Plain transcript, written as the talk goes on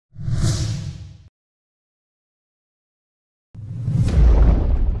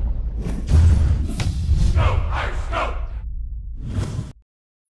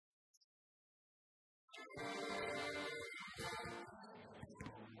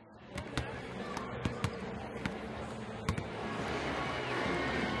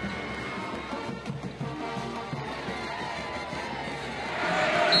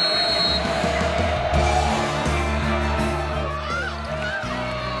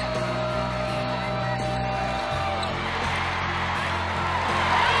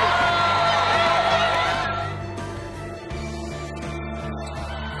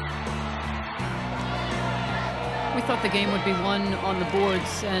thought the game would be won on the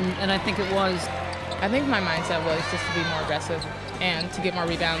boards, and I think it was. I think my mindset was just to be more aggressive and to get more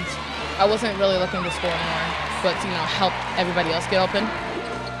rebounds. I wasn't really looking to score more, but to, help everybody else get open.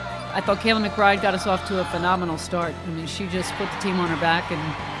 I thought Kayla McBride got us off to a phenomenal start. I mean, she just put the team on her back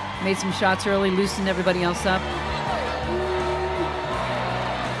and made some shots early, loosened everybody else up.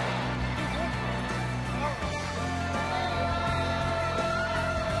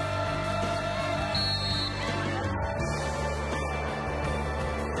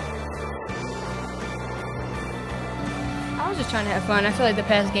 I was just trying to have fun. I feel like the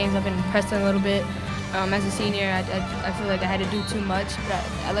past games I've been pressing a little bit. As a senior, I feel like I had to do too much, but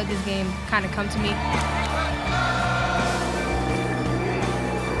I let this game kind of come to me.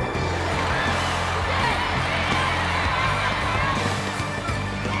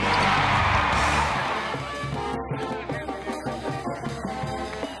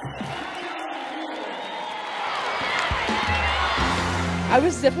 I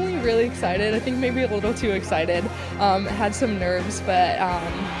was definitely really excited. I think maybe a little too excited. Had some nerves, but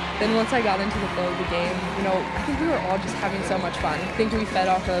then once I got into the flow of the game, I think we were all just having so much fun. I think we fed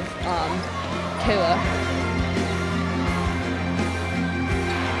off of Kayla.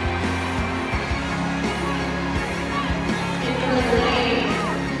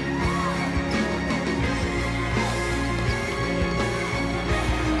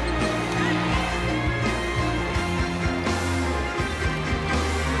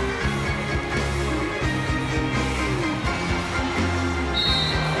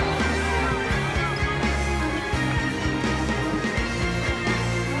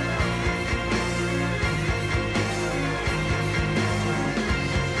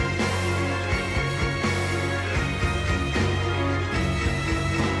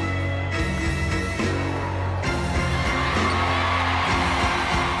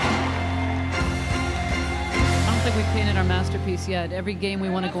 We've painted our masterpiece yet. Every game we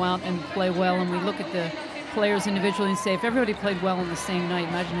want to go out and play well, and we look at the players individually and say, if everybody played well on the same night,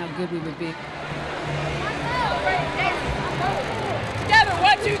 imagine how good we would be. Together,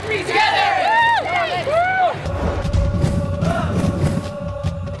 1, 2, 3, together!